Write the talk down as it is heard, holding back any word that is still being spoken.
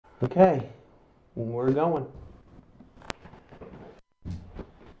Okay, we're going.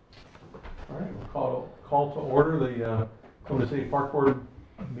 All right, we'll call to order the Columbia City Park Board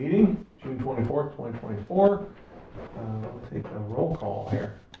meeting, June 24th, 2024. We'll take a roll call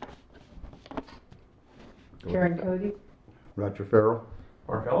here. Karen Cody. Roger Farrell.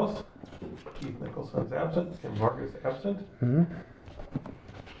 Mark Ellis, Keith Nicholson's absent, Kim Mark is absent. Mm-hmm.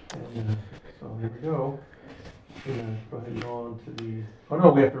 And so here we go. We're gonna go ahead and go on to the, oh no,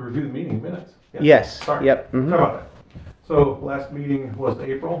 we have to review the meeting minutes. Yes, Sorry. yep. Sorry about that. So last meeting was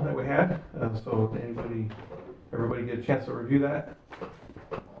April that we had, so everybody get a chance to review that?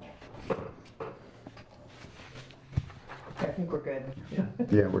 I think we're good.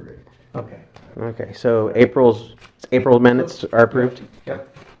 Yeah, we're good. Okay. Okay, so April minutes are approved?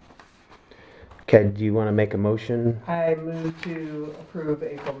 Yep. Okay, do you want to make a motion? I move to approve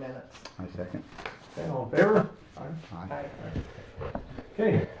April minutes. I second. Okay, all in favor? Aye. Aye.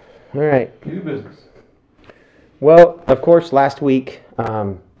 Okay, All right. new business. Well, of course, last week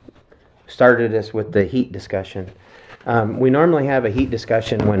started us with the heat discussion. We normally have a heat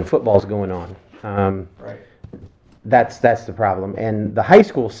discussion when football's going on. Right. That's the problem. And the high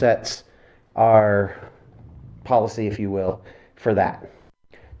school sets our policy, if you will, for that.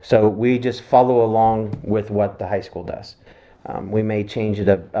 So we just follow along with what the high school does. We may change it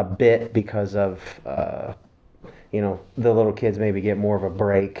a bit because of, the little kids maybe get more of a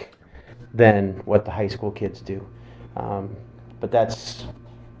break than what the high school kids do. But that's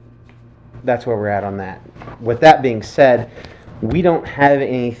where we're at on that. With that being said, we don't have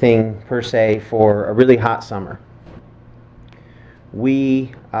anything per se for a really hot summer.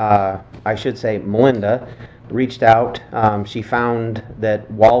 I should say Melinda reached out. She found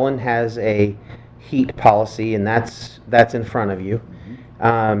that Wallen has a heat policy, and that's in front of you.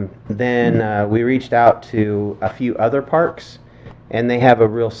 Then we reached out to a few other parks, and they have a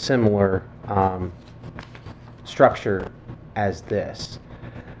real similar structure as this.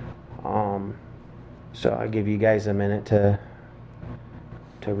 So I'll give you guys a minute to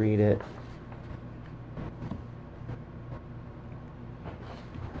read it.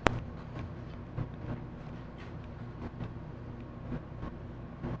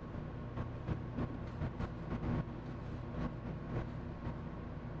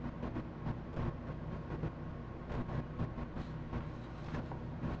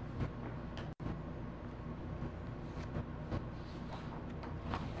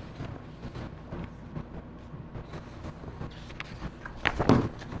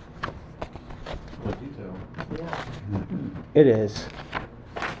 More detail. Yeah. It is.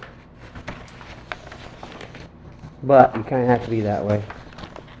 But you kind of have to be that way.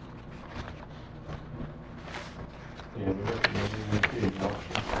 Yeah, we got the meeting,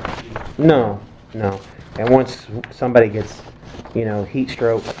 No. And once somebody gets, heat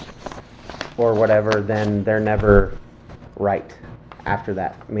stroke or whatever, then they're never right after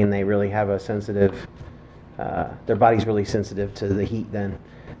that. I mean, they really have a sensitive, their body's really sensitive to the heat then.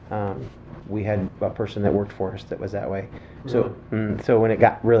 We had a person that worked for us that was that way. So when it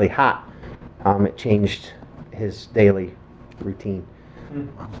got really hot, it changed his daily routine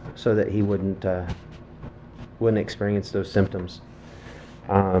so that he wouldn't experience those symptoms.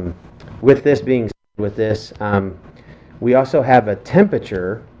 With this being said, we also have a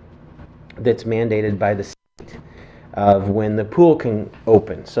temperature that's mandated by the state of when the pool can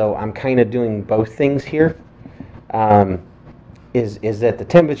open. So I'm kind of doing both things here. Is that the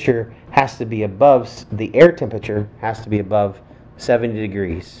temperature has to be above, the air temperature has to be above 70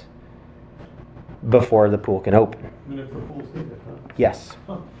 degrees before the pool can open. Even if the pool's heated, huh? Yes,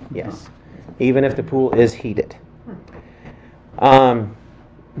 Huh. yes. Even if the pool is heated.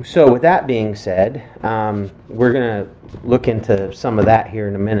 So with that being said, we're going to look into some of that here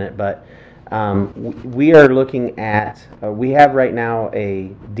in a minute, but we are looking at, we have right now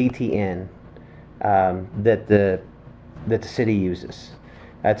a DTN that the city uses.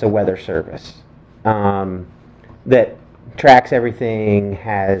 That's a weather service that tracks everything,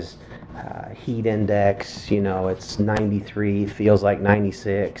 has heat index, it's 93, feels like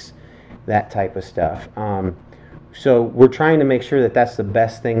 96, that type of stuff. So we're trying to make sure that that's the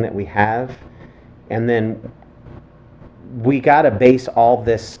best thing that we have, and then we got to base all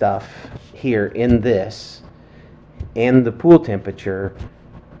this stuff here in this and the pool temperature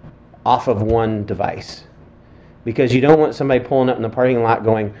off of one device, because you don't want somebody pulling up in the parking lot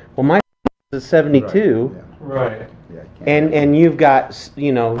going, well, my is 72 Right. Yeah, and you've got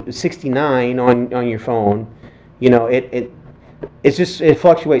 69 on your phone. It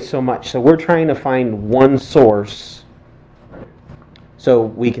fluctuates so much. So we're trying to find one source so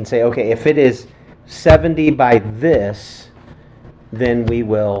we can say, okay, if it is 70 by this, then we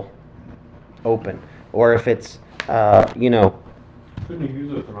will open. Or if it's, you know, Couldn't you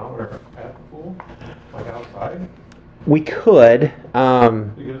use a thermometer at the pool, like outside? we could,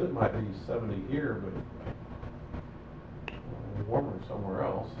 Because it might be 70 here, but warmer somewhere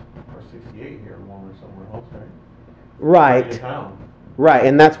else, or 68 here, warmer somewhere else, right? In right, town. right,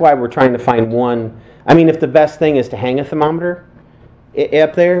 and that's why we're trying to find one. I mean, if the best thing is to hang a thermometer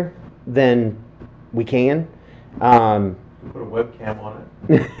up there, then we can. Put a webcam on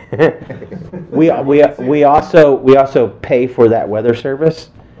it. We also pay for that weather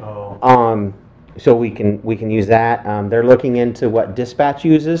service. Oh, So we can use that. They're looking into what dispatch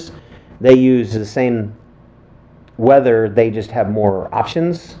uses. They use the same weather, they just have more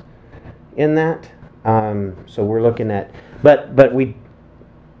options in that. So we're looking at,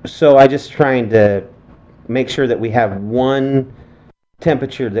 so I just trying to make sure that we have one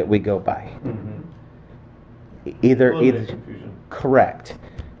temperature that we go by. Either eliminate confusion. correct.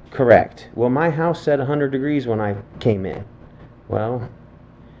 Well, my house said 100 degrees when I came in. Well,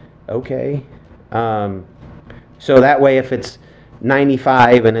 okay. So that way, if it's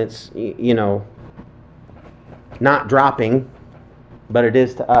 95 and it's, you know, not dropping, but it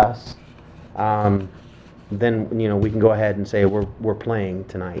is to us, then, you know, we can go ahead and say we're playing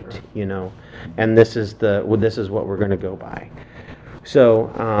tonight, you know, and this is what we're going to go by.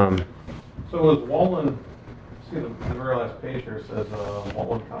 So, So is Walden, see the very last page here says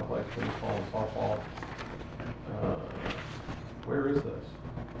Walden Complex Baseball and Softball. Where is this?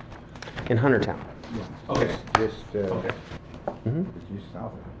 in Huntertown. Okay. Just, Okay. Mhm. just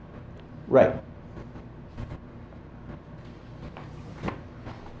south of it. Right.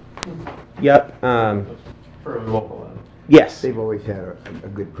 Yep. That's fairly local then. Yes. They've always had a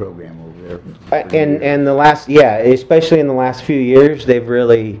good program over there. And the last, yeah, especially in the last few years, they've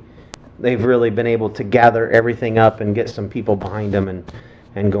really been able to gather everything up and get some people behind them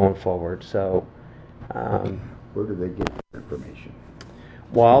and going forward. So, Where do they get their information?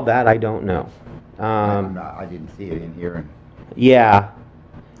 well, that I don't know. I didn't see it in here, and Yeah.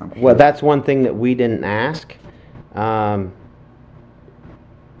 I'm Well, sure- that's one thing that we didn't ask.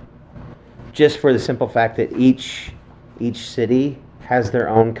 Just for the simple fact that each city has their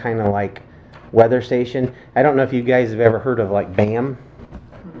own kind of like weather station. I don't know if you guys have ever heard of like BAM.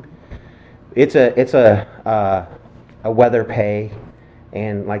 It's a weather pay,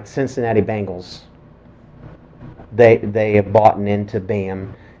 and like Cincinnati Bengals, they have bought into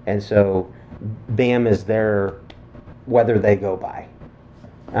BAM, and so BAM is their weather they go by.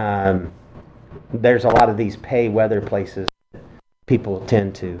 There's a lot of these pay weather places people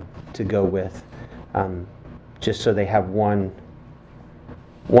tend to go with, just so they have one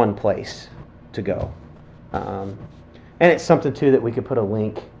place to go. And it's something too that we could put a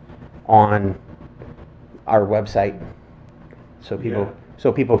link on our website, so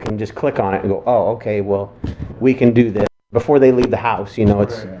people can just click on it and go, oh, okay, well, we can do this before they leave the house. You know,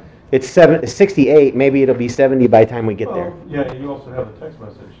 Right. it's 68. Maybe it'll be 70 by the time we get there. Well, yeah, you also have the text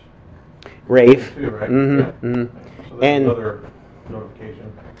message Rave. too, right? Mm-hmm. Yeah. Mm-hmm. So that's And- another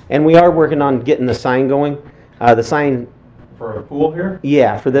notification. And we are working on getting the sign going. The sign, For a pool here?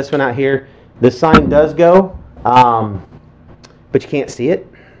 yeah, for this one out here, the sign does go, but you can't see it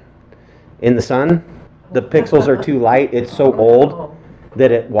in the sun. The pixels are too light. It's so old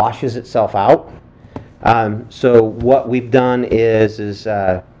that it washes itself out. So what we've done is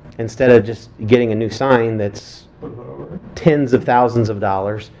instead of just getting a new sign that's Put it over. tens of thousands of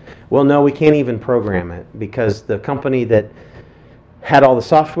dollars, well, no, we can't even program it because the company that had all the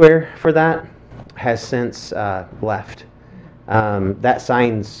software for that has since left. That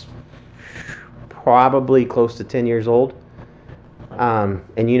sign's probably close to 10 years old.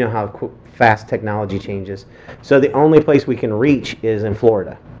 And you know how fast technology changes. So the only place we can reach is in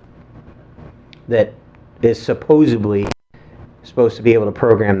Florida that is supposed to be able to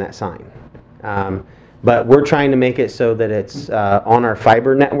program that sign. But we're trying to make it so that it's on our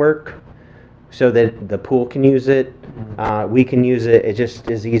fiber network so that the pool can use it. We can use it. It just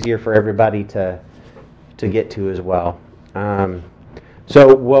is easier for everybody to get to as well.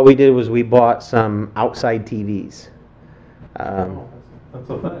 So what we did was we bought some outside TVs. Oh, that's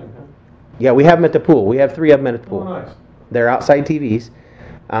a thing, huh? Yeah, we have them at the pool. We have 3 of them at the Oh, pool. nice. They're outside TVs.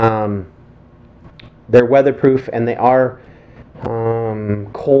 They're weatherproof, and they are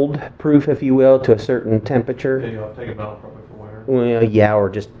cold proof, if you will, to a certain Yeah, temperature. you'll have to take them out probably for winter. Well, yeah, or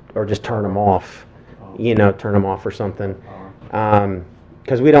just turn them off. Oh, You know, turn them off or something. power.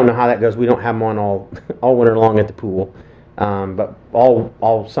 Because we don't know how that goes. We don't have them on all winter long at the pool, but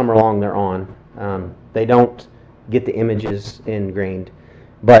all summer long they're on. They don't get the images ingrained,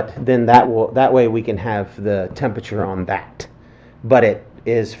 but then that way we can have the temperature on that. but it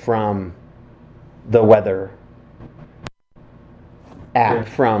is from the weather app Yeah.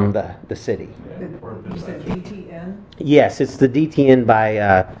 from the city. Yeah, or You said dispatch. DTN? Yes, it's the DTN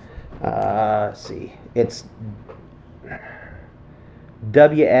by, let's see, it's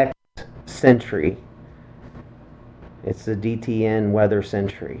WX Century. It's the DTN Weather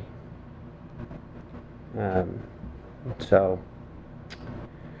Century. So,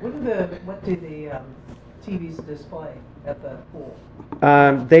 What do the TVs display at the pool?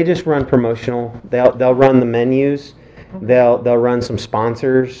 they just run promotional. They'll run the menus. They'll run some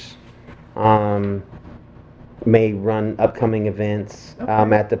sponsors. May run upcoming events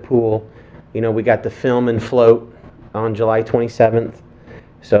Okay. at the pool. You know, we got the film and float on July 27th.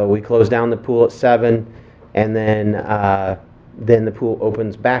 So we close down the pool at 7, and then the pool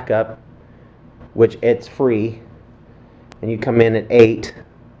opens back up, which it's free, and you come in at 8,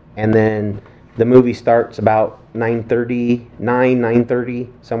 and then the movie starts about 9:30,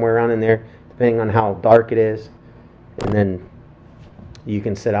 somewhere around in there, depending on how dark it is, and then you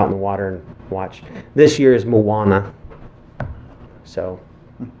can sit out in the water and watch. This year is Moana, so,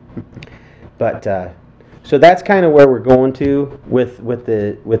 but so that's kind of where we're going to with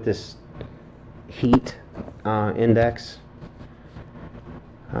this heat index.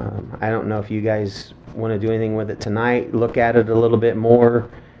 I don't know if you guys want to do anything with it tonight. Look at it a little bit more.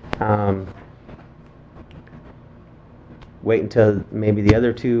 Wait until maybe the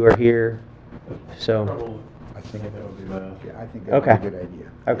other two are here. So, Probably, I think, that would be best. yeah, I think that's a Okay. good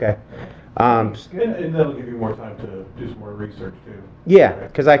idea. okay. And that'll give you more time to do some more research too. Yeah,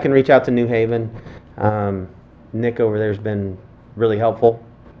 because I can reach out to New Haven. Nick over there's been really helpful.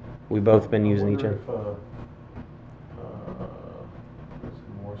 We've both been using each other.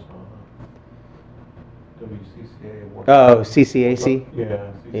 WCCA. Oh, CCAC?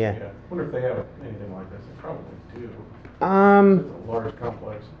 Yeah. Yeah. CCA. Wonder if they have anything like this. They probably do. It's a large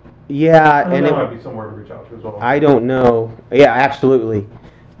complex. Yeah, and that it, might be somewhere to reach out to as well. I don't know. Yeah, absolutely.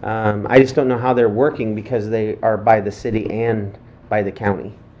 I just don't know how they're working because they are by the city and by the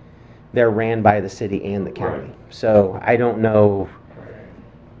county. They're ran by the city and the county. Right. So I don't know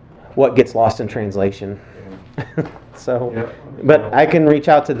what gets lost in translation. So, Yeah. but I can reach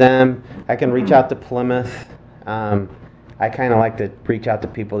out to them. I can reach out to Plymouth. I kind of like to reach out to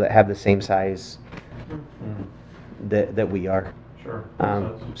people that have the same size that we are. Sure.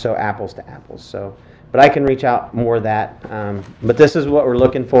 Makes sense. So apples to apples. So, but I can reach out more of that. But this is what we're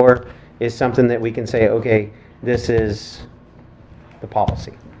looking for, is something that we can say, okay, this is the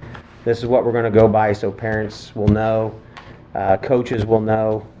policy. This is what we're going to go by, so parents will know, coaches will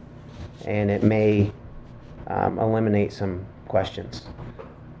know, and it may eliminate some questions,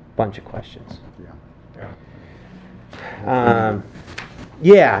 bunch of questions.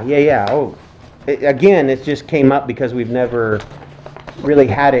 Yeah. Yeah. Oh, again, it just came up because we've never really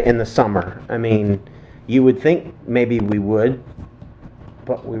had it in the summer. I mean, you would think maybe we would,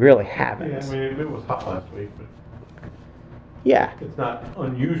 but we really haven't. Yeah, I mean, it was hot last week, but Yeah. it's not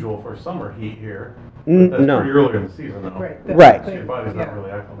unusual for summer heat here. N- That's no. pretty early in the season though. Right. Right. So your body's Yeah. not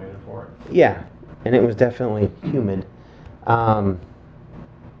really acclimated for it. Yeah, and it was definitely humid.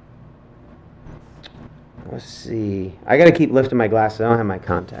 Let's see. I got to keep lifting my glasses. I don't have my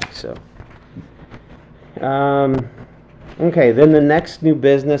contacts, so. Okay, then the next new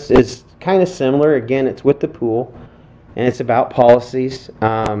business is kind of similar. Again, it's with the pool, and it's about policies.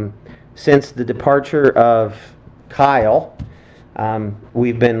 Since the departure of Kyle,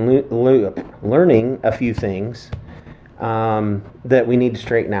 we've been learning a few things that we need to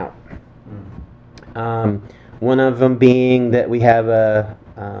straighten out. One of them being that we have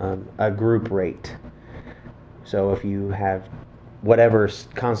a group rate. So if you have whatever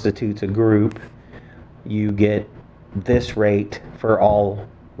constitutes a group, you get this rate for all,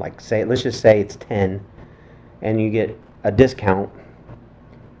 like say, let's just say it's 10, and you get a discount.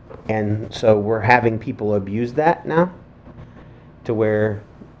 And so we're having people abuse that now, to where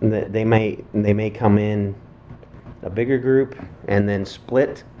they may come in a bigger group and then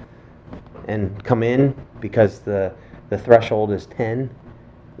split and come in because the threshold is 10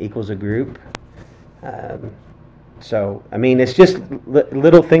 equals a group. So I mean, it's just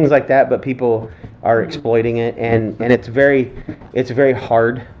little things like that, but people are exploiting it, and it's very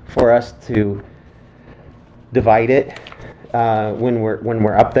hard for us to divide it when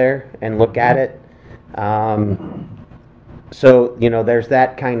we're up there and look at it. So you know, there's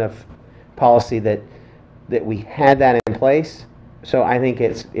that kind of policy that we had that in place. So I think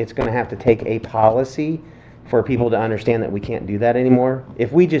it's going to have to take a policy for people to understand that we can't do that anymore.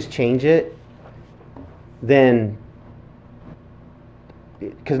 If we just change it, then,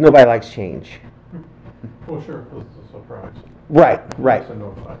 because nobody likes change. Well, sure, it's a surprise. Right, right, Less than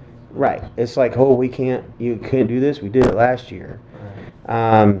notified. right. It's like, oh, you can't do this. We did it last year.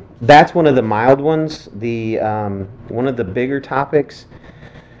 Right. That's one of the mild ones. The one of the bigger topics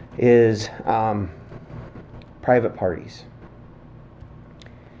is private parties.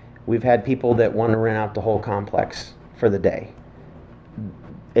 We've had people that want to rent out the whole complex for the day.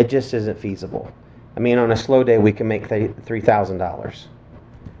 It just isn't feasible. I mean, on a slow day, we can make $3,000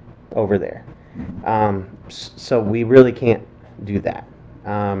 over there. So we really can't do that.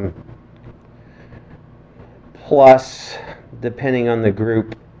 Plus, depending on the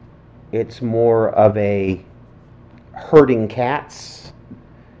group, it's more of a herding cats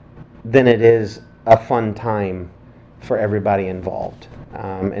than it is a fun time for everybody involved.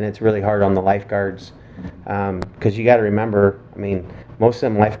 And it's really hard on the lifeguards because you got to remember, I mean, most of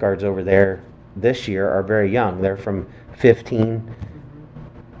them lifeguards over there this year are very young. They're from 15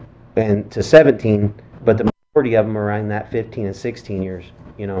 and to 17, but the majority of them are around that 15 and 16 years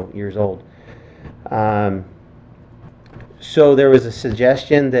old. So there was a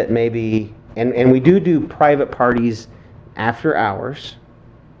suggestion that maybe, and we do private parties after hours,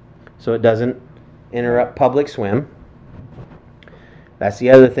 so it doesn't interrupt public swim. That's the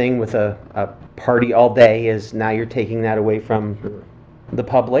other thing with a party all day is now you're taking that away from the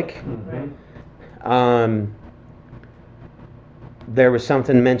public. There was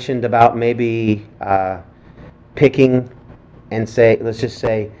something mentioned about maybe picking and say, let's just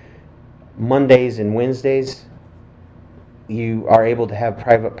say Mondays and Wednesdays, you are able to have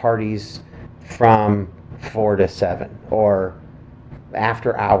private parties from 4 to 7 or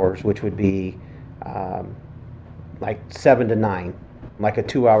after hours, which would be like 7 to 9, like a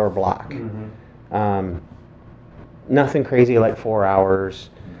 2-hour block. Nothing crazy like 4 hours,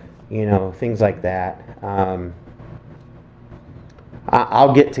 things like that.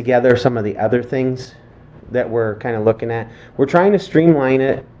 I'll get together some of the other things that we're kind of looking at. We're trying to streamline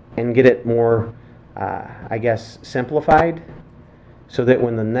it and get it more, I guess, simplified, so that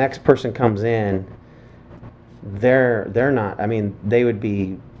when the next person comes in, they're not. I mean, they would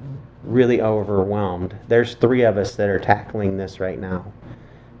be really overwhelmed. There's 3 of us that are tackling this right now,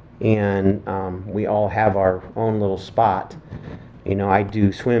 and we all have our own little spot. I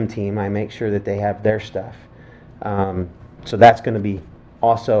do swim team. I make sure that they have their stuff. So that's going to be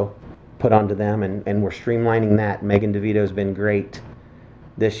also put onto them, and we're streamlining that. Megan DeVito's been great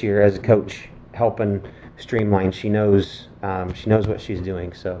this year as a coach, helping streamline. She knows what she's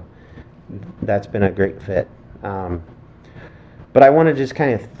doing, so that's been a great fit. But I want to just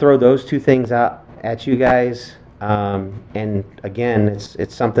kind of throw those 2 things out at you guys. And again,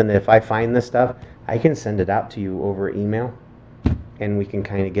 it's something that if I find this stuff, I can send it out to you over email, and we can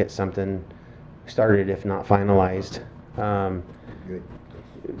kind of get something started, if not finalized. Good.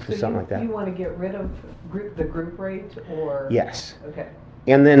 So Something like that. You want to get rid of the group rate, or? Yes. Okay.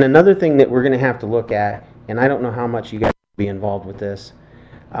 And then another thing that we're going to have to look at, and I don't know how much you guys will be involved with this,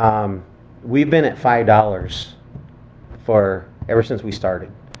 we've been at $5 for ever since we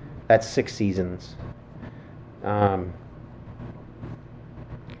started. That's 6 seasons. I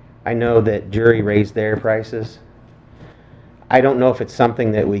know that Jury raised their prices. I don't know if it's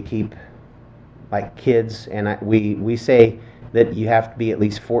something that we keep like kids, and we say that you have to be at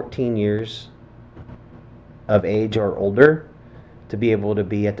least 14 years of age or older to be able to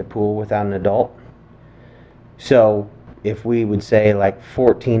be at the pool without an adult. So if we would say like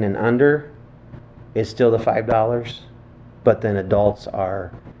 14 and under is still the $5, but then adults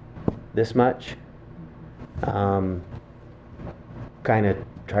are this much, kind of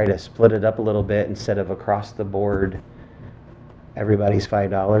try to split it up a little bit instead of across the board everybody's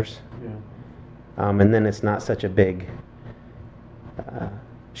 $5. Yeah. And then it's not such a big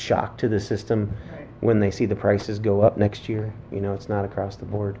shock to the system Right. when they see the prices go up next year. It's not across the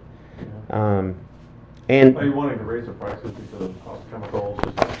board. Are And you wanting to raise the prices because of cost of chemicals?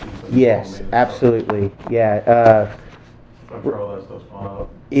 yes, absolutely. Yeah. I'm sure all that stuff's gone up.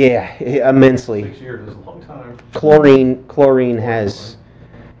 Yeah, immensely. 6 years is a long time. Chlorine has,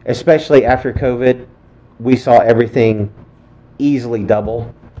 especially after COVID, we saw everything easily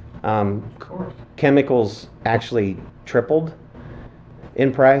double. Of course. Chemicals actually tripled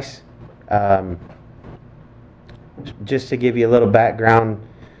in price. Just to give you a little background,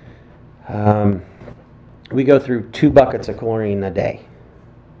 we go through 2 buckets of chlorine a day.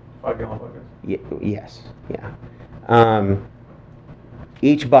 5-gallon buckets. Yes, yeah.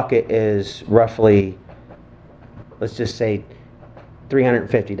 Each bucket is roughly, let's just say,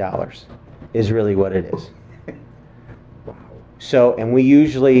 $350 is really what it is. So, and we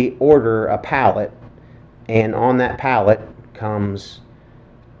usually order a pallet, and on that pallet comes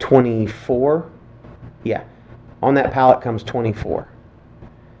 24 On that pallet comes 24.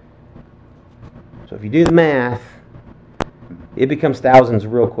 So if you do the math, it becomes thousands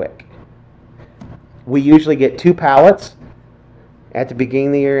real quick. We usually get 2 pallets at the beginning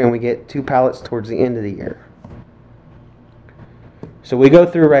of the year, and we get 2 pallets towards the end of the year. So we go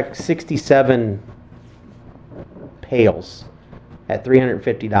through like 67 pails at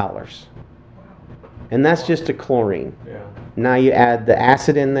 $350. And that's just a chlorine. Yeah. Now you add the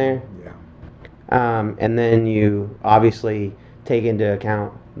acid in there, Yeah. and then you obviously take into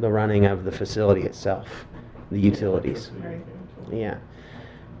account the running of the facility itself, the utilities. Right. Yeah.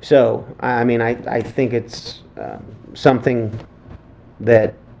 So, I mean, I think it's something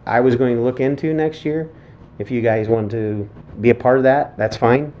that I was going to look into next year. If you guys want to be a part of that, that's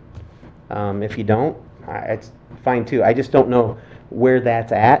fine. If you don't, it's fine too. I just don't know where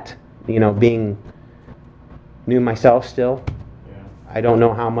that's at, you know, being new myself still. Yeah. I don't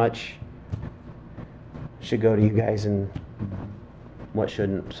know how much should go to you guys and what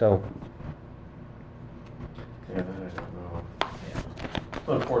shouldn't, so. Yeah, I don't know. It's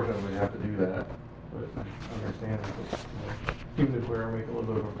unfortunate we have to do that, but I understand that, even if we're making a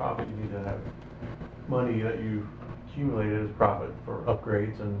little bit of a profit, you need to have money that you accumulated as profit for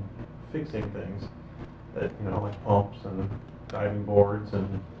upgrades and fixing things that, you know, like pumps and diving boards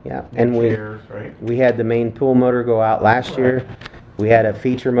and Yeah, and we chairs, right? we had the main pool motor go out last year. We had a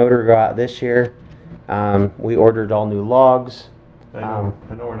feature motor go out this year. We ordered all new logs. I know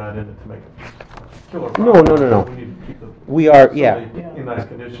we're not in it to make a killer No, profit. no. We need to keep the We are, yeah, facility in nice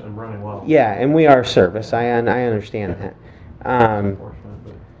condition and running well. yeah, and we are service. I understand that. Unfortunate,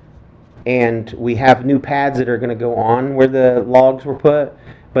 but And we have new pads that are going to go on where the logs were put,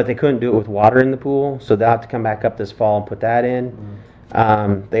 but they couldn't do it with water in the pool, so they'll have to come back up this fall and put that in.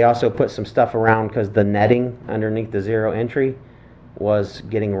 They also put some stuff around because the netting underneath the zero entry was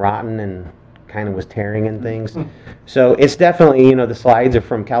getting rotten and kind of was tearing and things. So it's definitely, you know, the slides are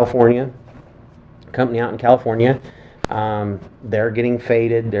from California, company out in California. They're getting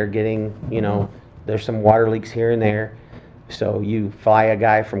faded. They're getting, you know, there's some water leaks here and there. So you fly a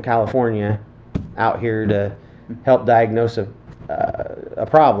guy from California out here to help diagnose a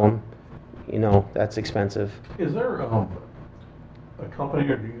problem, you know, that's expensive. is there a company,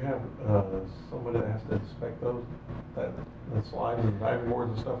 or do you have somebody that has to inspect those, the slides and diving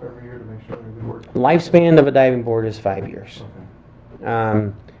boards and stuff every year to make sure they work? Lifespan of a diving board is 5 years.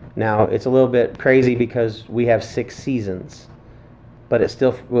 Okay. Now, it's a little bit crazy because we have 6 seasons, but it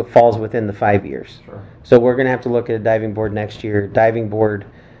still falls within the 5 years. Sure. So we're going to have to look at a diving board next year. Diving board,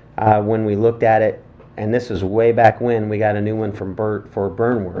 when we looked at it, and this is way back when, we got a new one from Bert for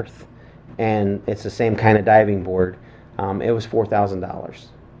Burnworth, and it's the same kind of diving board. It was $4,000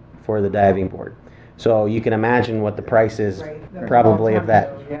 for the diving board. So you can imagine what the price is Right, that's a probably long of time that.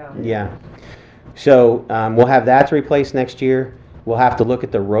 ago, yeah. Yeah. So we'll have that to replace next year. We'll have to look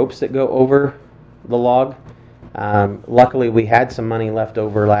at the ropes that go over the log. Luckily, we had some money left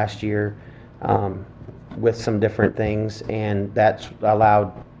over last year with some different things, and that's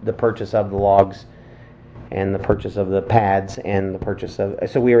allowed the purchase of the logs and the purchase of the pads and the purchase of,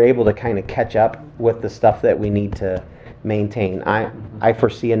 so we were able to kind of catch up with the stuff that we need to maintain. I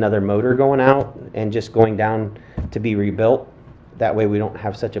foresee another motor going out and just going down to be rebuilt. That way we don't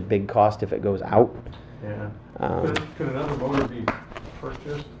have such a big cost if it goes out. Yeah. Um, Could another motor be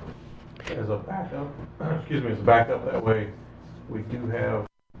purchased as a backup? Excuse me, as a backup, that way we do have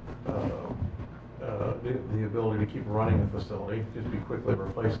the ability to keep running the facility, just be quickly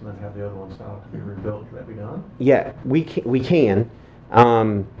replaced and then have the other ones not have to be rebuilt. Can that be done? Yeah, we can.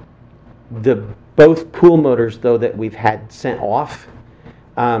 The both pool motors though that we've had sent off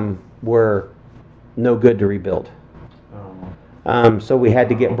were no good to rebuild. So we had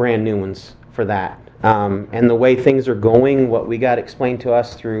to get brand new ones for that. And the way things are going, what we got explained to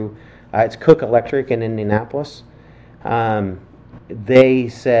us through it's Cook Electric in Indianapolis. They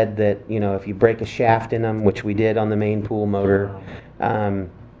said that, you know, if you break a shaft in them, which we did on the main pool motor,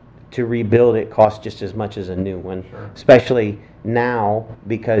 to rebuild it costs just as much as a new one. Sure. Especially now,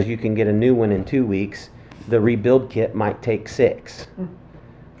 because you can get a new one in 2 weeks, the rebuild kit might take 6.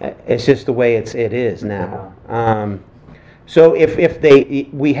 It's just the way it is now. So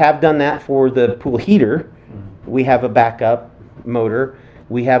we have done that for the pool heater. We have a backup motor.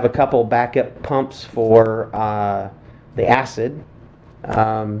 We have a couple backup pumps for the acid.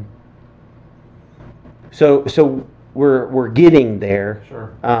 So we're getting there.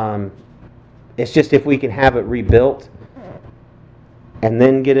 Sure. It's just if we can have it rebuilt and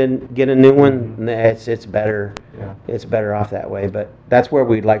then get a new one, it's better. Yeah. It's better off that way. But that's where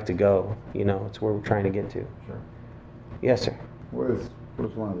we'd like to go. You know, it's where we're trying to get to. Sure. Yes, sir. What does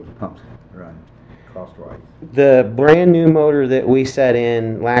one of those pumps run? cost-wise? The brand new motor that we set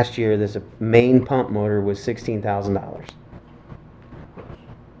in last year, this main pump motor, was $16,000.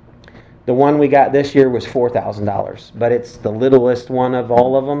 The one we got this year was $4,000, but it's the littlest one of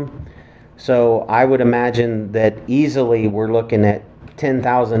all of them. So I would imagine that easily we're looking at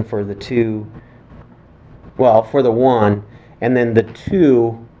 10,000 for the two, well, for the one, and then the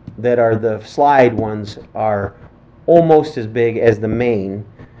two that are the slide ones are almost as big as the main.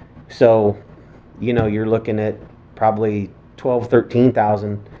 So, you know, you're looking at probably 12,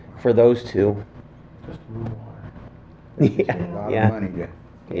 13,000 for those two. Just to move water. A Yeah, lot yeah, of money to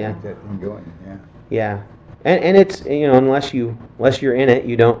yeah, get that thing going, yeah. yeah. And it's, you know, unless you're in it,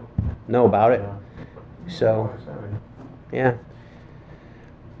 you don't know about it. Yeah. So, Sorry. yeah.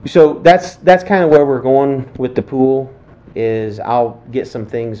 So that's kind of where we're going with the pool. Is I'll get some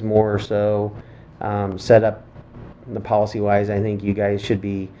things more so set up the policy wise. I think you guys should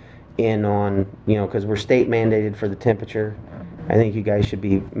be in on, you know, because we're state mandated for the temperature. I think you guys should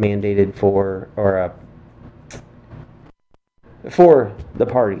be mandated for for the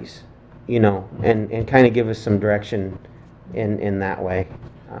parties, you know, and kind of give us some direction in that way.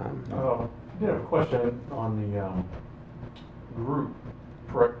 I have a question on the group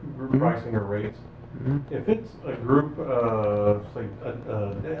pricing or rates. If it's a group, say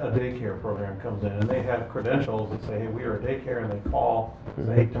a daycare program comes in and they have credentials that say, hey, we are a daycare, and they call,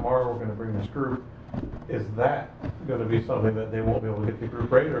 say, hey, tomorrow we're going to bring this group, is that going to be something that they won't be able to get the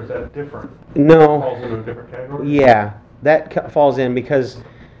group rate, or is that different? No. Falls into a different category? Yeah, that falls in because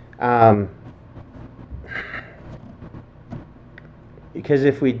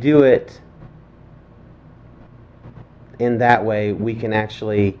if we do it in that way, we can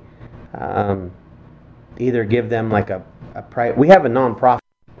actually either give them like a price. We have a nonprofit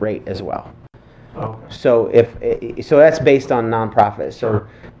rate as well. Okay. So so that's based on nonprofit. So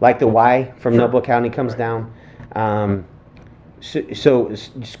like the Y from Noble County comes down. So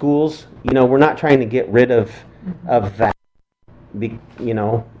schools, you know, we're not trying to get rid of that, you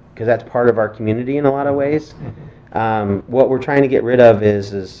know, because that's part of our community in a lot of ways. What we're trying to get rid of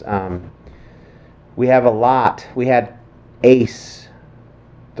is we have a lot. We had ACE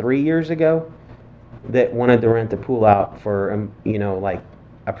 3 years ago that wanted to rent the pool out for, you know, like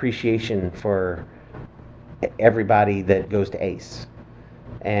appreciation for everybody that goes to ACE.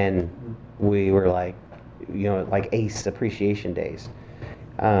 And we were like, you know, like ACE appreciation days.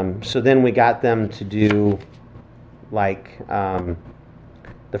 So then we got them to do like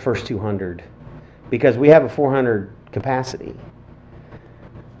the first 200 because we have a 400 capacity.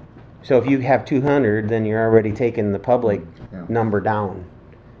 So if you have 200, then you're already taking the public number down,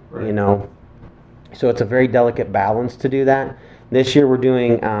 Right. you know. So it's a very delicate balance to do that. This year we're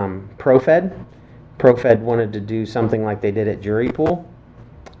doing ProFed. ProFed wanted to do something like they did at Jury Pool,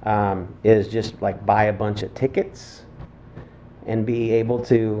 is just like buy a bunch of tickets and be able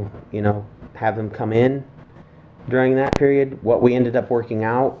to, you know, have them come in during that period. What we ended up working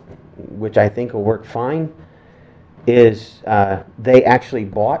out, which I think will work fine, is they actually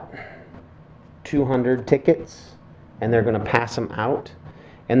bought 200 tickets and they're going to pass them out.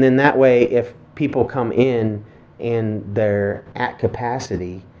 And then that way, if people come in and they're at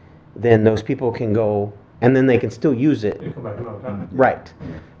capacity, then those people can go and then they can still use it. You come back another time. Right.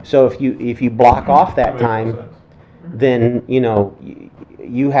 So if you block off that makes more time, sense. then, you know,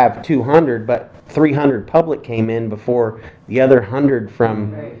 you have 200, but 300 public came in before the other 100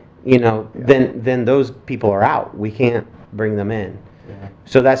 from, Right. you know, then those people are out. We can't bring them in. Yeah.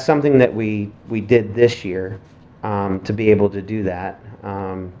 So that's something that we did this year to be able to do that.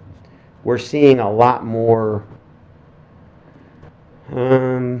 We're seeing a lot more.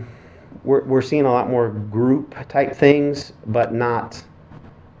 We're seeing a lot more group type things, but not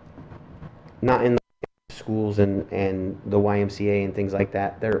in the schools and the YMCA and things like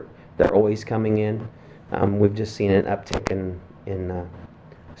that. They're always coming in. We've just seen an uptick in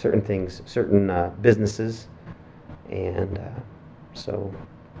certain things, certain businesses, and so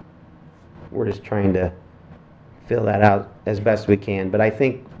we're just trying to fill that out as best we can. But I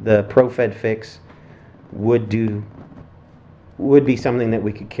think the ProFed fix would be something that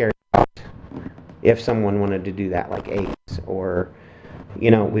we could carry out if someone wanted to do that, like ACE, or,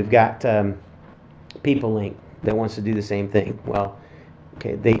 you know, we've got People Link that wants to do the same thing. Well,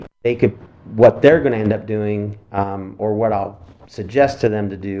 okay, they could, what they're going to end up doing, or what I'll suggest to them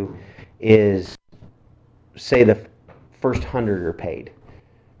to do, is say the first 100 are paid.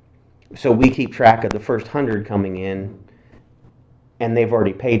 So we keep track of the first 100 coming in, and they've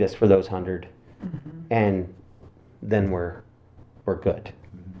already paid us for those 100, and then we're good.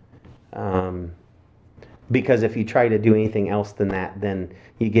 because if you try to do anything else than that, then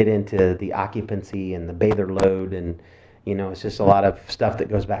you get into the occupancy and the bather load, and it's just a lot of stuff that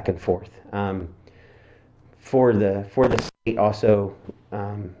goes back and forth. For the state also,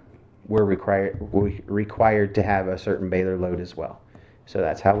 we're required to have a certain bather load as well. So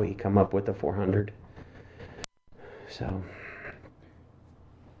that's how we come up with the 400. So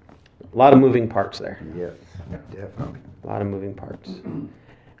a lot of moving parts there. Yes, definitely. A lot of moving parts.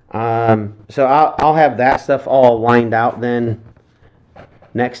 So I'll have that stuff all lined out then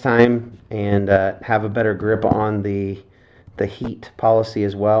next time, and have a better grip on the heat policy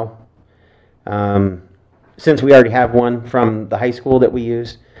as well. Since we already have one from the high school that we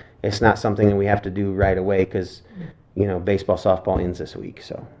use, it's not something that we have to do right away because baseball, softball ends this week.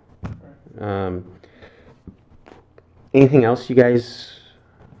 So anything else you guys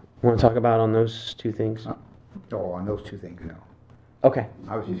want to talk about on those two things? Oh, on those two things, no. Okay.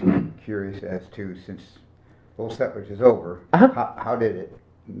 I was just curious as to, since Old Settlers is over, Uh-huh. how did it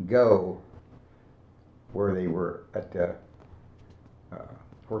go where they were at the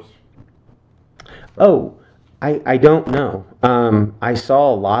horse? Oh, I don't know. I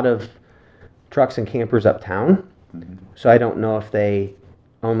saw a lot of trucks and campers uptown, Mhm. so I don't know if they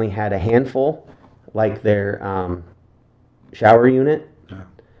only had a handful, like their shower unit,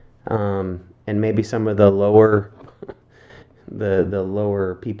 and maybe some of the lower, the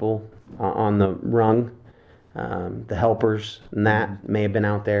lower people on the rung, the helpers, and that may have been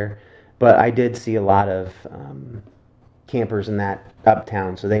out there. But I did see a lot of campers in that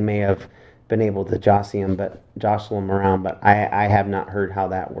uptown, so they may have been able to jostle them around, but I have not heard how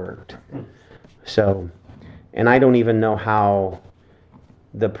that worked. So, and I don't even know how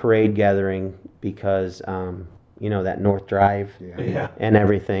the parade gathering, because that North Drive Yeah. Yeah, and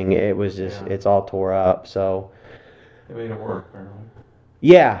everything, it was just, Yeah. it's all tore up. So they made it work, apparently.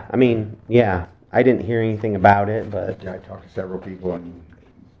 yeah, I didn't hear anything about it, but Yeah, I talked to several people and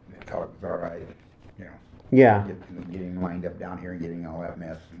they thought it was all right. yeah, Getting lined up down here and getting all that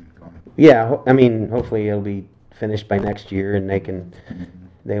mess and going. yeah. Hopefully it'll be finished by next year, and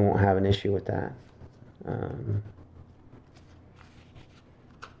they won't have an issue with that.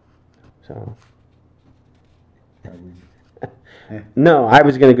 So no, I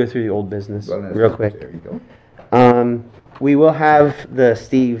was gonna go through the old business Well, that's- real quick. There you go. We will have the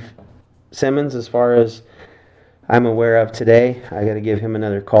Steve Simmons, as far as I'm aware of today. I got to give him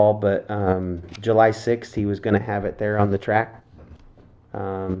another call, but July 6th he was going to have it there on the track,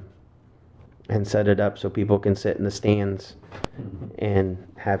 and set it up so people can sit in the stands and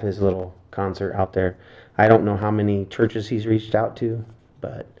have his little concert out there. I don't know how many churches he's reached out to,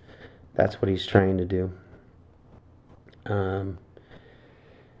 but that's what he's trying to do.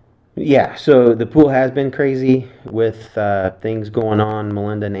 Yeah, so the pool has been crazy with things going on.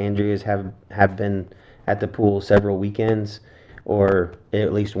 Melinda and Andreas have been at the pool several weekends, or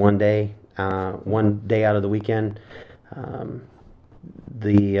at least one day out of the weekend.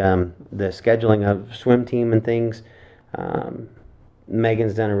 The scheduling of swim team and things,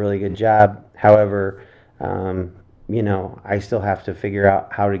 Megan's done a really good job. However, I still have to figure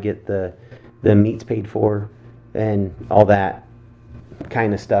out how to get the meets paid for and all that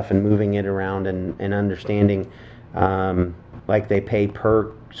kind of stuff, and moving it around and understanding, like they pay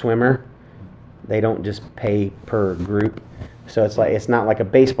per swimmer. They don't just pay per group. So it's not like a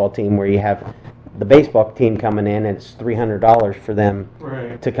baseball team where you have the baseball team coming in and it's $300 for them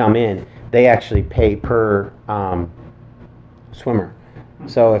Right. to come in. They actually pay per swimmer.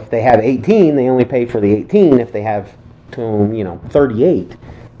 So if they have 18, they only pay for the 18. If they have 38,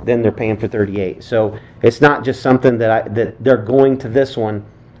 then they're paying for 38. So it's not just something that they're going to this one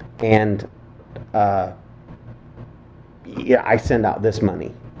and I send out this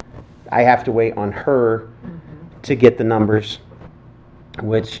money. I have to wait on her to get the numbers,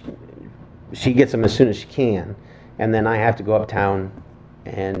 which she gets them as soon as she can, and then I have to go uptown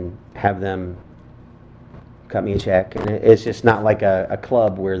and have them cut me a check. And it's just not like a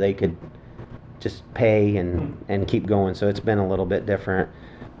club where they could just pay and keep going. So it's been a little bit different.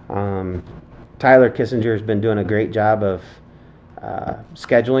 Tyler Kissinger has been doing a great job of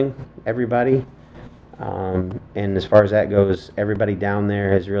scheduling everybody. And as far as that goes, everybody down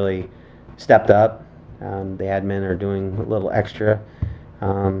there has really stepped up. The admin are doing a little extra.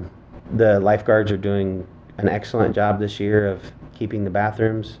 The lifeguards are doing an excellent job this year of keeping the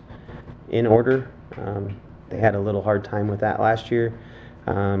bathrooms in order. They had a little hard time with that last year.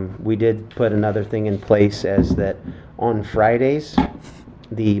 We did put another thing in place, as that on Fridays,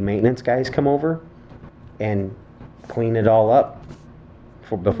 the maintenance guys come over and clean it all up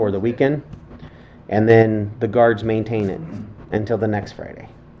before the weekend. And then the guards maintain it until the next Friday.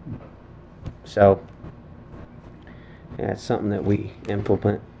 So That's something that we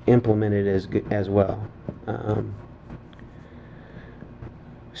implemented as well.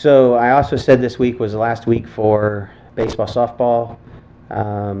 So I also said this week was the last week for baseball, softball.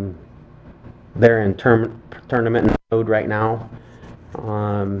 They're in tournament mode right now.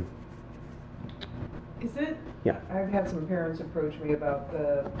 Is it? Yeah. I've had some parents approach me about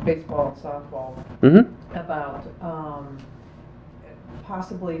the baseball and softball, Mm-hmm. about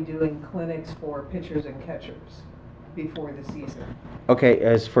possibly doing clinics for pitchers and catchers before the season. Okay,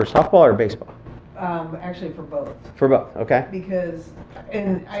 as for softball or baseball? Actually for both. For both, okay. Because,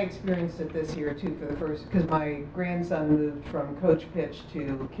 and I experienced it this year too for the first, because my grandson moved from coach pitch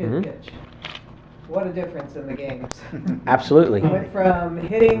to kid Mhm. pitch. What a difference in the games. Absolutely. Went from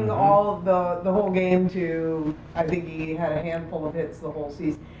hitting all the whole game to, I think he had a handful of hits the whole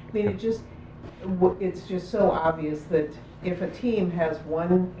season. I mean, it's just so obvious that if a team has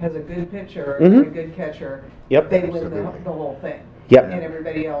a good pitcher and a Mhm. good catcher, Yep. they win Absolutely. the whole thing. Yep. And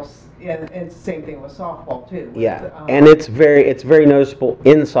everybody else, and it's the same thing with softball too. with, Yeah, and it's very noticeable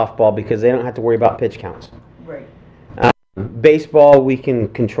in softball because they don't have to worry about pitch counts. Right. Baseball, we can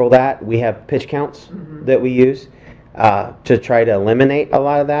control that. We have pitch counts Mhm. that we use to try to eliminate a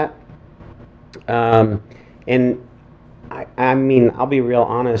lot of that. And I mean, I'll be real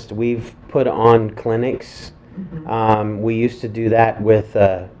honest. We've put on clinics. We used to do that with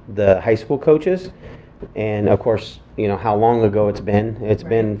the high school coaches, and of course, you know how long ago it's been. It's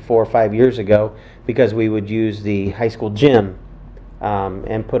been 4 or 5 years ago because we would use the high school gym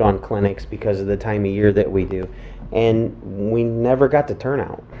and put on clinics because of the time of year that we do, and we never got the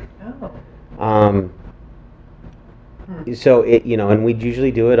turnout. Oh. So it, you know, and we'd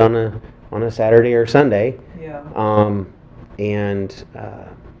usually do it on a Saturday or Sunday, Yeah. and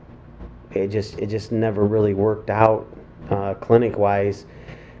it just never really worked out clinic wise.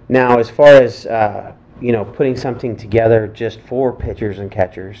 Now, as far as you know, putting something together just for pitchers and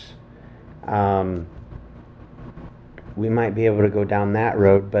catchers, we might be able to go down that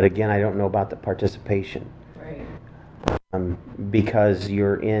road. But again, I don't know about the participation Right. because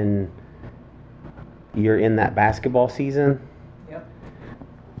you're in that basketball season Yep.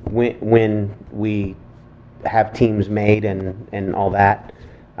 when we have teams made and all that.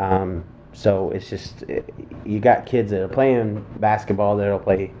 So it's just you got kids that are playing basketball that'll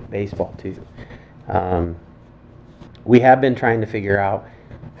play baseball too. We have been trying to figure out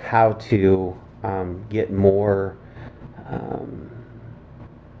how to get more. I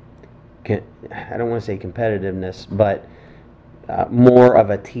don't want to say competitiveness, but more of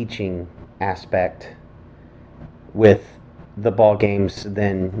a teaching aspect with the ball games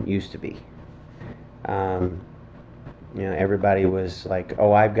than used to be. You know, everybody was like,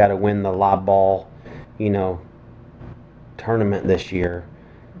 "Oh, I've got to win the lob ball, you know, tournament this year,"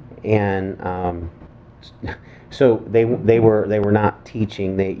 and so they were not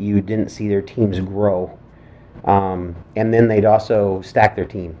teaching. You didn't see their teams grow, and then they'd also stack their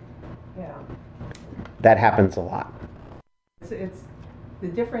team. Yeah. That happens a lot. It's the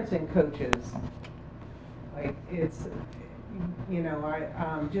difference in coaches. Like it's, you know,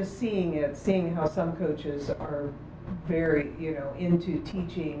 just seeing how some coaches are very, you know, into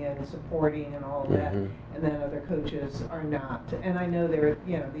teaching and supporting and all of that, Mhm. and then other coaches are not. And I know they're,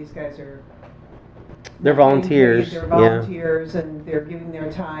 you know, these guys are. They're not getting volunteers, paid, They're yeah. volunteers, and they're giving their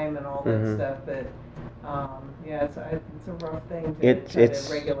time and all that Mhm. stuff. But yeah, it's a rough thing to It's try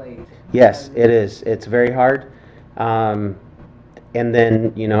to regulate. Yes, And- it is. It's very hard. And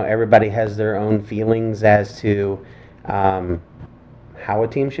then, you know, everybody has their own feelings as to how a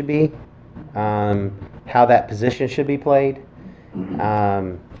team should be, how that position should be played.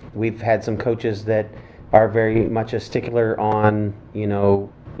 We've had some coaches that are very much a stickler on, you know,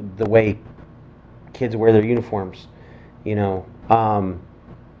 the way kids wear their uniforms, you know.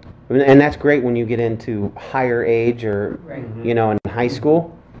 And that's great when you get into higher age or, Right. you know, in high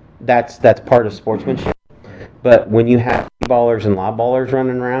school. That's part of sportsmanship. But when you have ballers and lob ballers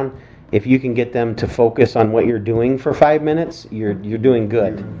running around, if you can get them to focus on what you're doing for 5 minutes, you're doing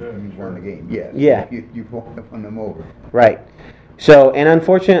good. You won the game, yes. Yeah. You won them over. Right. So, and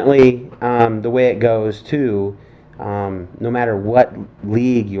unfortunately, the way it goes too, no matter what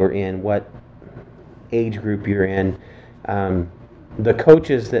league you're in, what age group you're in, the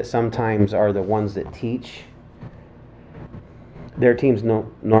coaches that sometimes are the ones that teach, their teams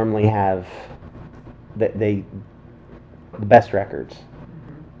normally have the best records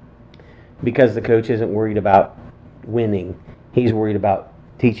because the coach isn't worried about winning; he's worried about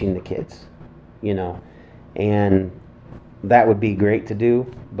teaching the kids, you know, and that would be great to do,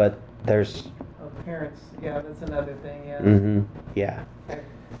 but there's Oh, parents, yeah, that's another thing, yeah.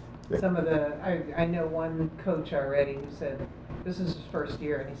 yeah. some of the, I know one coach already who said, this is his first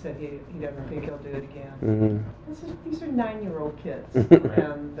year, and he said he doesn't think he'll do it again. These are 9-year-old kids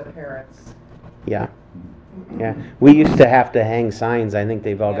and the parents. Yeah. Yeah. We used to have to hang signs. I think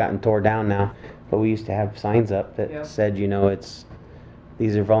they've all Yeah. gotten tore down now. But we used to have signs up that Yeah. said,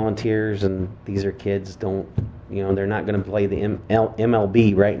 these are volunteers and these are kids. Don't, they're not going to play the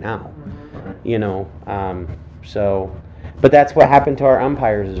MLB right now. So, but that's what happened to our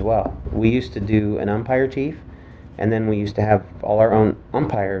umpires as well. We used to do an umpire chief, and then we used to have all our own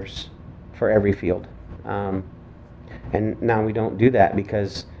umpires for every field. And now we don't do that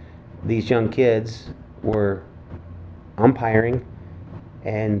because these young kids were umpiring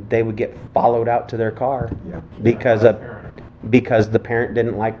and they would get followed out to their car Yeah. because Parent. the parent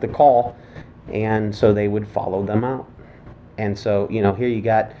didn't like the call, and so they would follow them out. And so, here you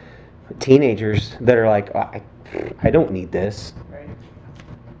got teenagers that are like, oh, I don't need this. Right.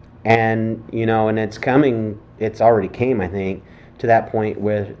 And, and it's already came, I think, to that point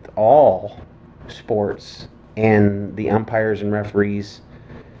with all sports and the umpires and referees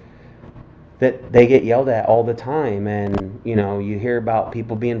that they get yelled at all the time. And, you hear about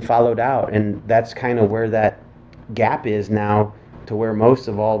people being followed out, and that's kind of where that gap is now, to where most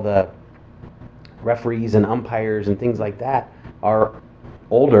of all the referees and umpires and things like that are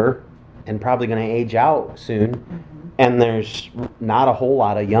older and probably going to age out soon. And there's not a whole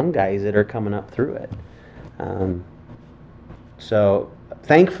lot of young guys that are coming up through it. So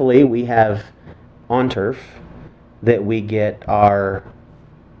thankfully we have on turf that we get our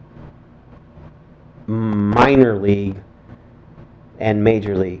minor league and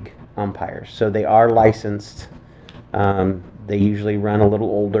major league umpires. So they are licensed. They usually run a little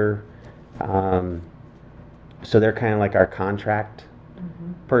older. So they're kind of like our contract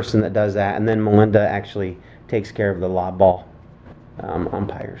person that does that. And then Melinda actually takes care of the lob ball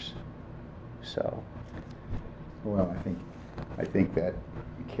umpires. So. Well, I think that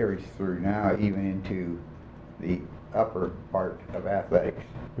carries through now even into the upper part of athletics.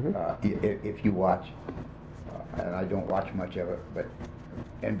 If you watch, and I don't watch much of it, but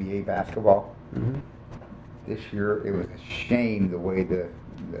NBA basketball, this year it was a shame the way the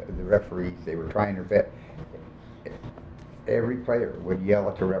referees, they were trying their best. Every player would yell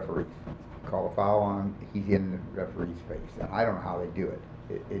at the referee, call a foul on him, he's in the referee's face. And I don't know how they do it.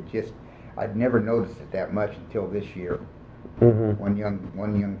 It just, I'd never noticed it that much until this year. One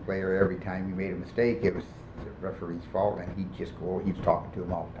young player, every time he made a mistake, it was the referee's fault, and he'd just go, he was talking to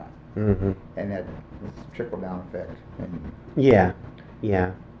him all the time. And that trickle-down effect. And Yeah.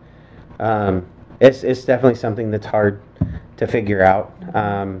 It's definitely something that's hard to figure out.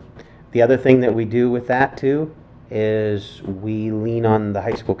 The other thing that we do with that too is we lean on the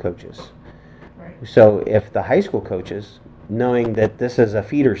high school coaches. Right. So if the high school coaches, knowing that this is a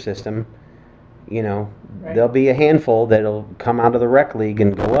feeder system, Right. there'll be a handful that'll come out of the rec league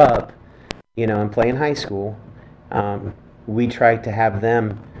and go up, and play in high school. We try to have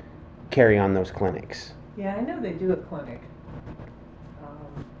them carry on those clinics. Yeah, I know they do a clinic.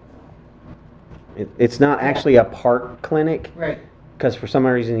 It's not actually a park clinic, Right, because for some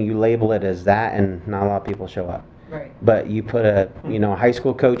reason you label it as that and not a lot of people show up. right. But you put a high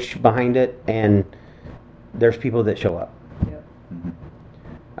school coach behind it and there's people that show up. Yep.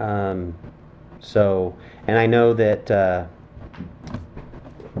 So, and I know that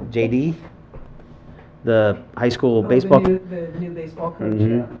JD, the high school Oh, baseball, the new baseball coach,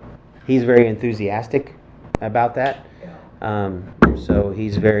 Mhm. he's very enthusiastic about that. yeah. So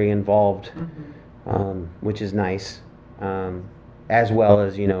he's very involved, which is nice. As well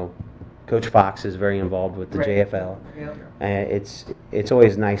as, Coach Fox is very involved with the Right. JFL. Yeah. It's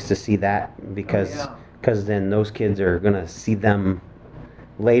always nice to see that because Oh, yeah. cause then those kids are going to see them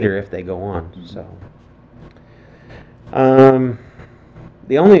later if they go on. So,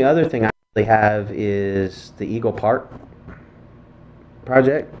 the only other thing I really have is the Eagle Park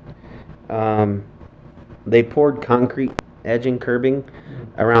project. They poured concrete edging curbing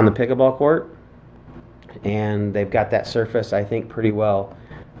around the pickleball court, and they've got that surface, I think, pretty well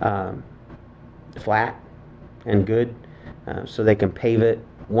flat and good, so they can pave it.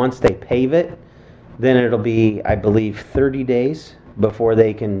 Once they pave it, then it'll be, I believe, 30 days before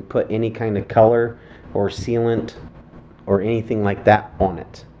they can put any kind of color or sealant or anything like that on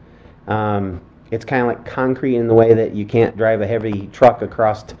it. It's kind of like concrete in the way that you can't drive a heavy truck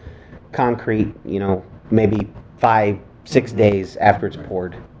across concrete, maybe 5-6 days after it's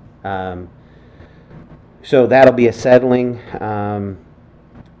poured. So that'll be a settling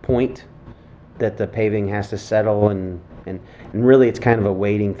point that the paving has to settle, and really it's kind of a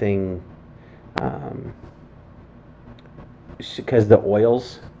waiting thing, because the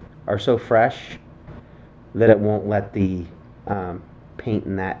oils are so fresh that it won't let the paint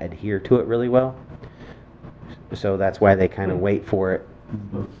and that adhere to it really well. So that's why they kind of wait for it.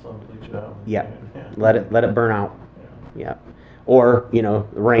 Let the sun bleach it out. Yeah. Yeah. Let it burn out. Yeah. Yeah. Or, you know,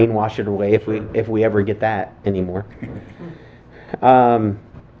 rain wash it away if we ever get that anymore.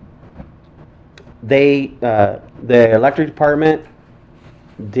 The electric department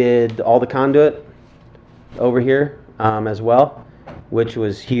did all the conduit over here as well, which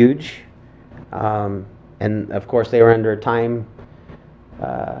was huge. And of course they were under a time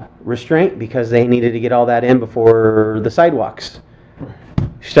restraint because they needed to get all that in before the sidewalks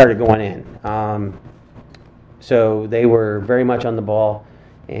started going in. So they were very much on the ball,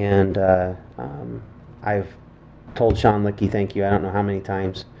 and I've told Sean Lickey thank you I don't know how many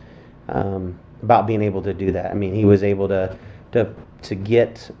times about being able to do that. I mean, he was able to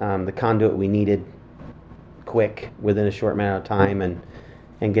get the conduit we needed quick within a short amount of time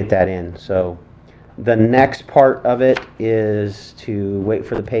and get that in. So the next part of it is to wait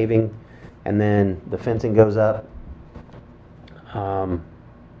for the paving, and then the fencing goes up.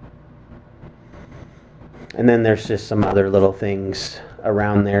 And then there's just some other little things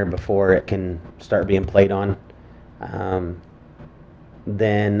around there before it can start being played on.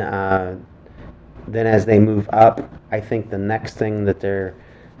 Then as they move up, I think the next thing that they're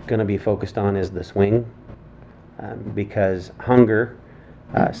going to be focused on is the swing, because Hunger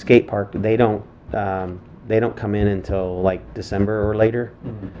Skate Park, they don't come in until like December or later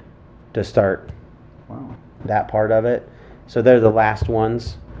Mhm. to start Wow. that part of it. So they're the last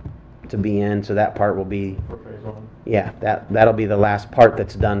ones to be in. So that part will be, For phase one. yeah, that'll be the last part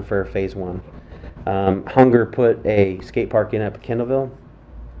that's done for phase one. Hunger put a skate park in at Kendallville.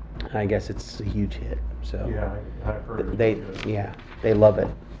 I guess it's a huge hit. So Yeah, I've heard. it was they, good. yeah, they love it.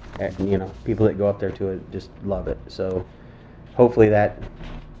 And, you know, people that go up there to it just love it. So hopefully that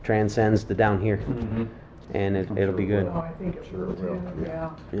transcends to down here, Mhm. and I'm it'll be sure it good. Oh, I think it Sure will it will, too, yeah.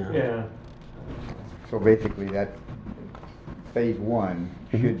 yeah. Yeah. So basically, that phase one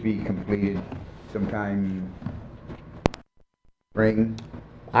Mhm. should be completed sometime spring,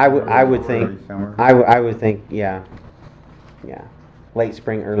 I would early think, summer. I would think, yeah, late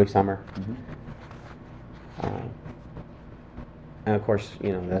spring, early summer. Mhm. And of course,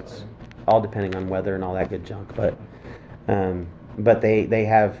 you know, that's all depending on weather and all that good junk, but they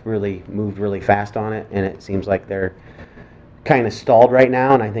have really moved really fast on it, and it seems like they're kind of stalled right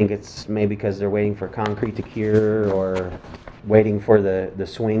now, and I think it's maybe because they're waiting for concrete to cure or waiting for the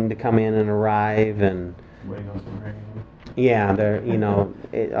swing to come in and arrive, and Waiting on some rain. yeah, they're, you know,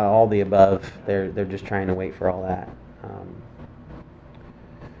 all the above. They're just trying to wait for all that.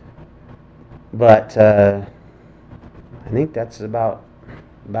 But I think that's about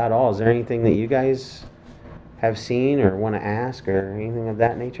all. Is there anything that you guys have seen or want to ask or anything of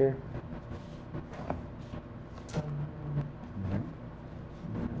that nature?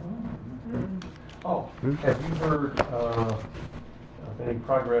 Oh, Hmm? have you heard of any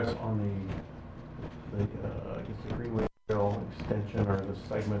progress on the I guess the Greenway Trail extension or the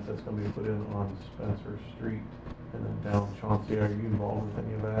segment that's gonna be put in on Spencer Street and then down Chauncey? Are you involved with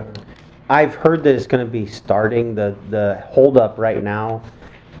any of that, or? I've heard that it's going to be starting. The holdup right now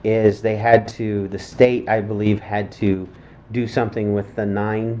is the state, I believe, had to do something with the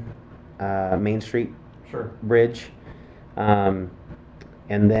 9 Main Street Sure. bridge. And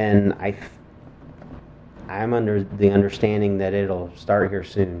then I'm under the understanding that it'll start here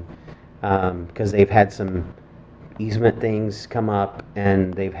soon, because they've had some easement things come up,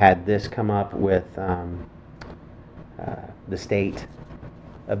 and they've had this come up with the state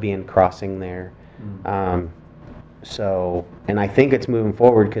of being crossing there. Mm. So, and I think it's moving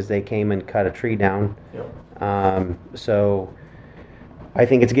forward because they came and cut a tree down. Yep. So I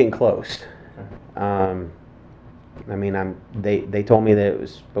think it's getting close. Okay. I mean, they told me that it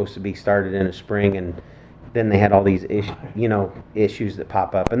was supposed to be started in the spring, and then they had all these issues that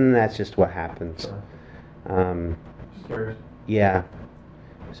pop up, and then that's just what happens. Sure. Just curious. Yeah.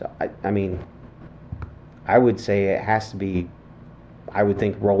 So I mean, I would say it has to be, I would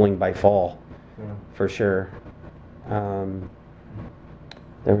think, rolling by fall Yeah. for sure.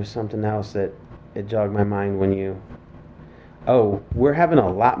 There was something else that it jogged my mind when we're having a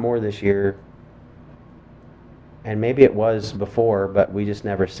lot more this year, and maybe it was before, but we just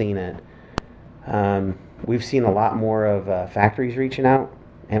never seen it. We've seen a lot more of factories reaching out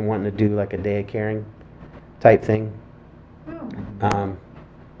and wanting to do like a day of caring type thing. Oh,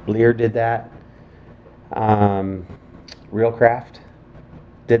 Lear did that. Realcraft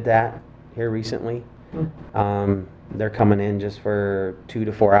did that here recently. They're coming in just for 2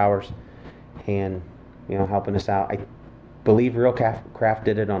 to 4 hours and, helping us out. believe Real Craft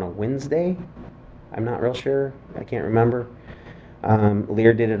did it on a Wednesday. I'm not real sure. I can't remember.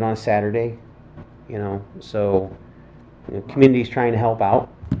 Lear did it on a Saturday. You know, so community's trying to help out.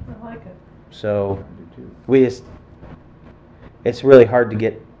 I like it. So we just, it's really hard to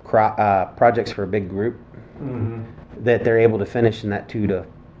get projects for a big group Mm-hmm. that they're able to finish in that 2 to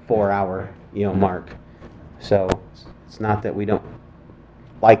 4 hour, mark. So it's not that we don't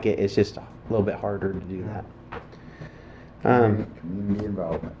like it, it's just a little bit harder to do that. Community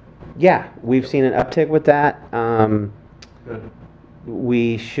involvement. Yeah, we've seen an uptick with that. Good.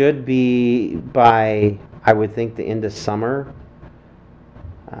 We should be by, I would think, the end of summer,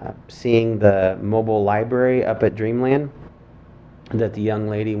 seeing the mobile library up at Dreamland that the young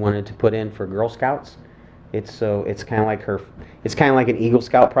lady wanted to put in for Girl Scouts. It's kind of like it's kind of like an Eagle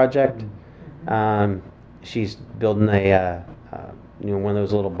Scout project. She's building a one of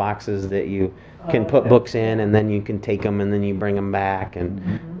those little boxes that you can put books in, and then you can take them and then you bring them back,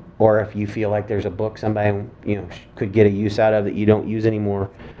 and or if you feel like there's a book somebody could get a use out of that you don't use anymore,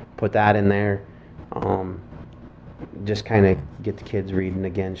 put that in there. Just kind of get the kids reading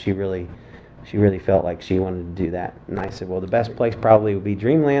again. She really felt like she wanted to do that, and I said, well, the best place probably would be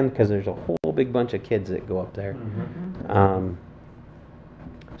Dreamland because there's a whole big bunch of kids that go up there.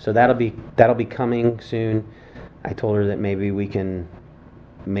 So that'll be coming soon. I told her that maybe we can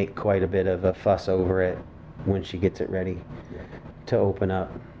make quite a bit of a fuss over it when she gets it ready to open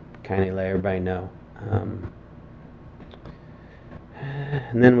up, kind of let everybody know.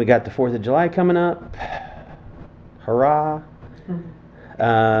 And then we got the 4th of July coming up. Hurrah!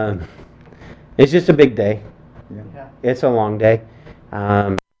 It's just a big day. Yeah. It's a long day.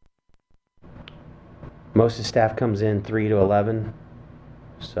 Most of the staff comes in 3 to 11.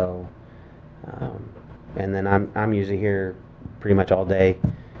 So, and then I'm usually here pretty much all day,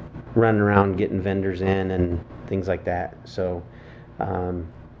 running around getting vendors in and things like that. So, and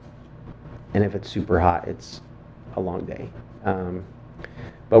if it's super hot, it's a long day.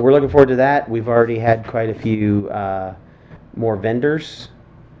 But we're looking forward to that. We've already had quite a few more vendors.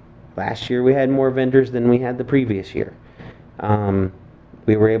 Last year we had more vendors than we had the previous year.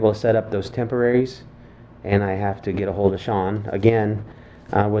 We were able to set up those temporaries, and I have to get a hold of Sean again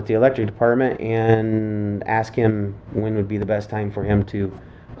with the electric department and ask him when would be the best time for him to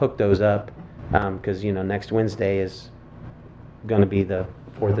hook those up, because next Wednesday is going to be the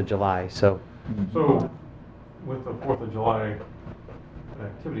 4th of July. So with the 4th of July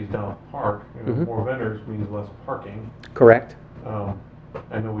activities down at the park, more vendors means less parking. correct.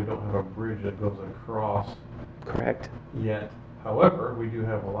 I know we don't have a bridge that goes across Correct. yet. However, we do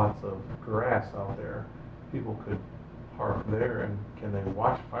have lots of grass out there. People could park there, and can they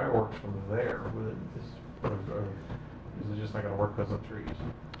watch fireworks from there? Or is it just not going to work because of trees?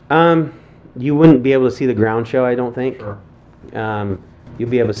 You wouldn't be able to see the ground show, I don't think. Sure. You'll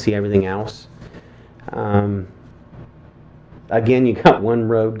be able to see everything else. Again, you got one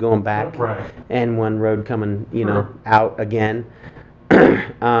road going back, Right. and one road coming, Sure. out again.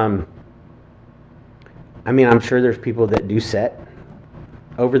 I mean, I'm sure there's people that do set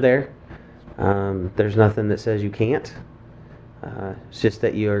over there. There's nothing that says you can't. It's just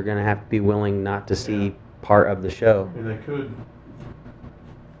that you're going to have to be willing not to see part of the show. I mean, they could,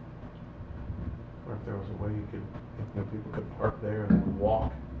 or if there was a way people could park there and then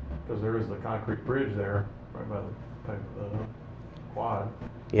walk, because there is the concrete bridge there, right by the quad.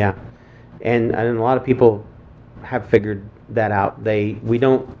 Yeah, and a lot of people have figured that out. We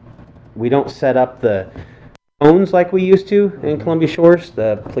don't set up the cones like we used to in Columbia Shores.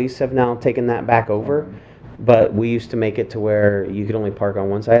 The police have now taken that back over, but we used to make it to where you could only park on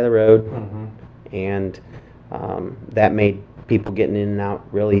one side of the road, and that made people getting in and out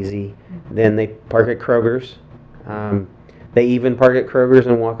real easy. Then they park at Kroger's. They even park at Kroger's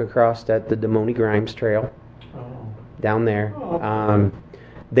and walk across at the Damoni Grimes Trail Oh. down there. Oh.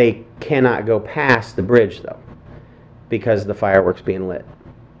 They cannot go past the bridge though, because the fireworks being lit.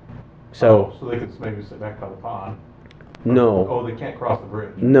 So they could maybe sit back by the pond. no, Oh, they can't cross the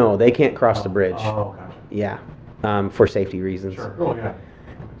bridge. no, they can't cross the bridge. Oh, gotcha. Yeah, for safety reasons. Sure. Oh, yeah.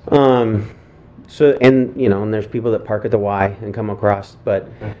 So and there's people that park at the Y and come across, but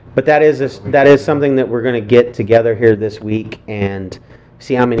Okay. that is something that we're going to get together here this week and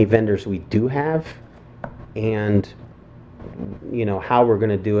see how many vendors we do have, and how we're going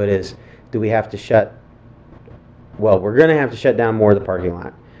to do it is, do we have to shut? Well, we're going to have to shut down more of the parking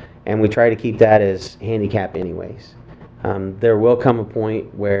lot, and we try to keep that as handicap anyways. There will come a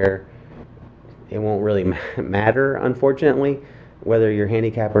point where it won't really matter, unfortunately, whether you're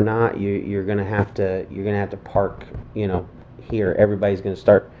handicapped or not. You're gonna have to park, here. Everybody's gonna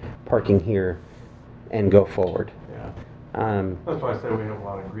start parking here and go forward. That's why I say we have a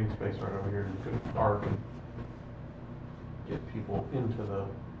lot of green space right over here. You could park and get people into the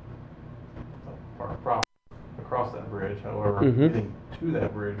park proper across that bridge. However, Mhm. getting to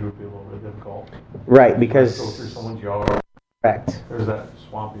that bridge would be a little bit difficult. Right, Go through because, someone's yard. correct, There's that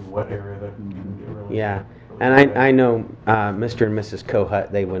swampy, wet area that can get really. yeah. really And bad. I know Mr. and Mrs.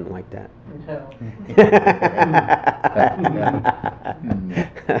 Kohut, they wouldn't like that. No.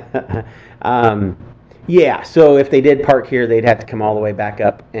 Yeah, so if they did park here, they'd have to come all the way back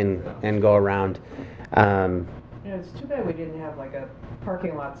up and go around. Yeah, it's too bad we didn't have like a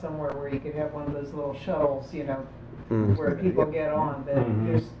parking lot somewhere where you could have one of those little shuttles, you know, Mm. where people get on, but Mhm.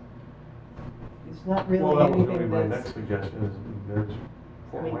 there's, it's not really Well, that was gonna be anything my that's, next suggestion is there's,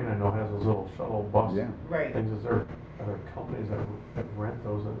 Fort I mean- Wayne I know has those little shuttle bus Yeah. right. things. Is there other companies that rent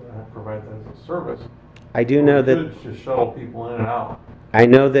those that provide that as a service? I do Or know we that, could just shuttle people in and out. I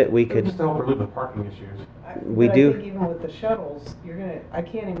know that we Just could, to help relieve the parking issues. We But do- I think even with the shuttles, I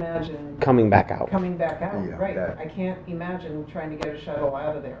can't imagine coming back out. coming back out, Yeah, right? that- I can't imagine trying to get a shuttle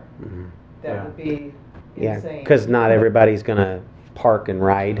out of there. Mhm. That Yeah. would be Yeah, insane. because not everybody's gonna park and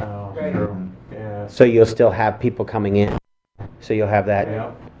ride. Oh, Right. true. Yeah. So you'll still have people coming in. So you'll have that.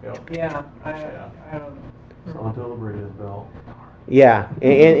 Yep, yep. Yeah, Yeah. I don't, So until the bridge is built. Yeah,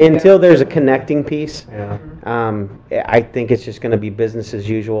 until there's a connecting piece, Yeah. I think it's just going to be business as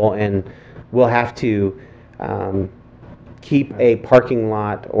usual, and we'll have to keep a parking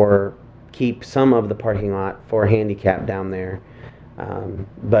lot or keep some of the parking lot for handicap down there.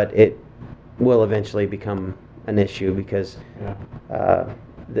 But it will eventually become an issue because Yeah.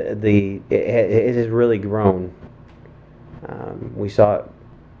 it has really grown. We saw it,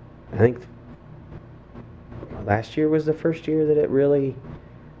 I think last year was the first year that it really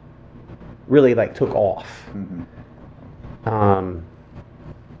like took off. Mhm.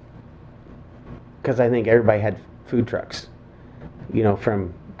 Because I think everybody had food trucks, you know,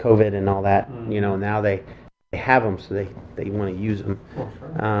 from COVID and all that. You know, now they have them, so they want to use them. Oh,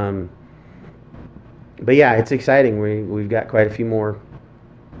 sure. But yeah, it's exciting. We've got quite a few more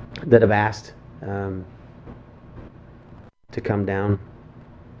that have asked to come down,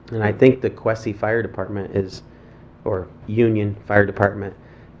 and I think the Quessy Fire Department or Union Fire Department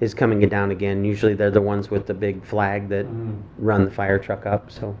is coming down again. Usually they're the ones with the big flag that run the fire truck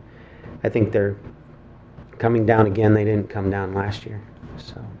up. So I think they're coming down again. They didn't come down last year.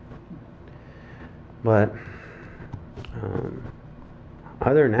 So, but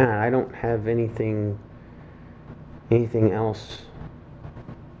other than that, I don't have anything else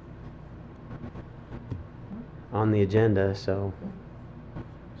on the agenda. So,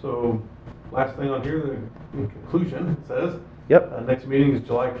 So, last thing on here, in conclusion, it says, yep. next meeting is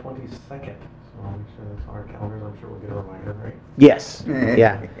July 22nd. So I'll make sure that's on our calendars. I'm sure we'll get a reminder, right? Yes.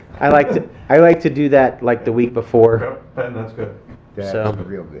 Yeah. I like to do that like the week before. Yep, and that's good. That's So-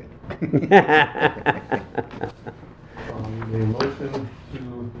 real good. The motion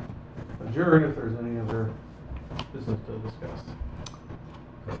to adjourn if there's any other business to discuss.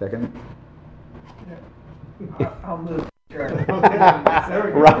 Second? I'll move. Sure. There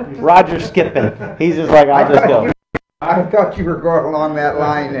we go. Roger's skipping. He's just like, I'll just go. I thought you were going along that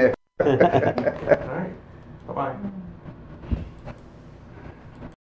line there.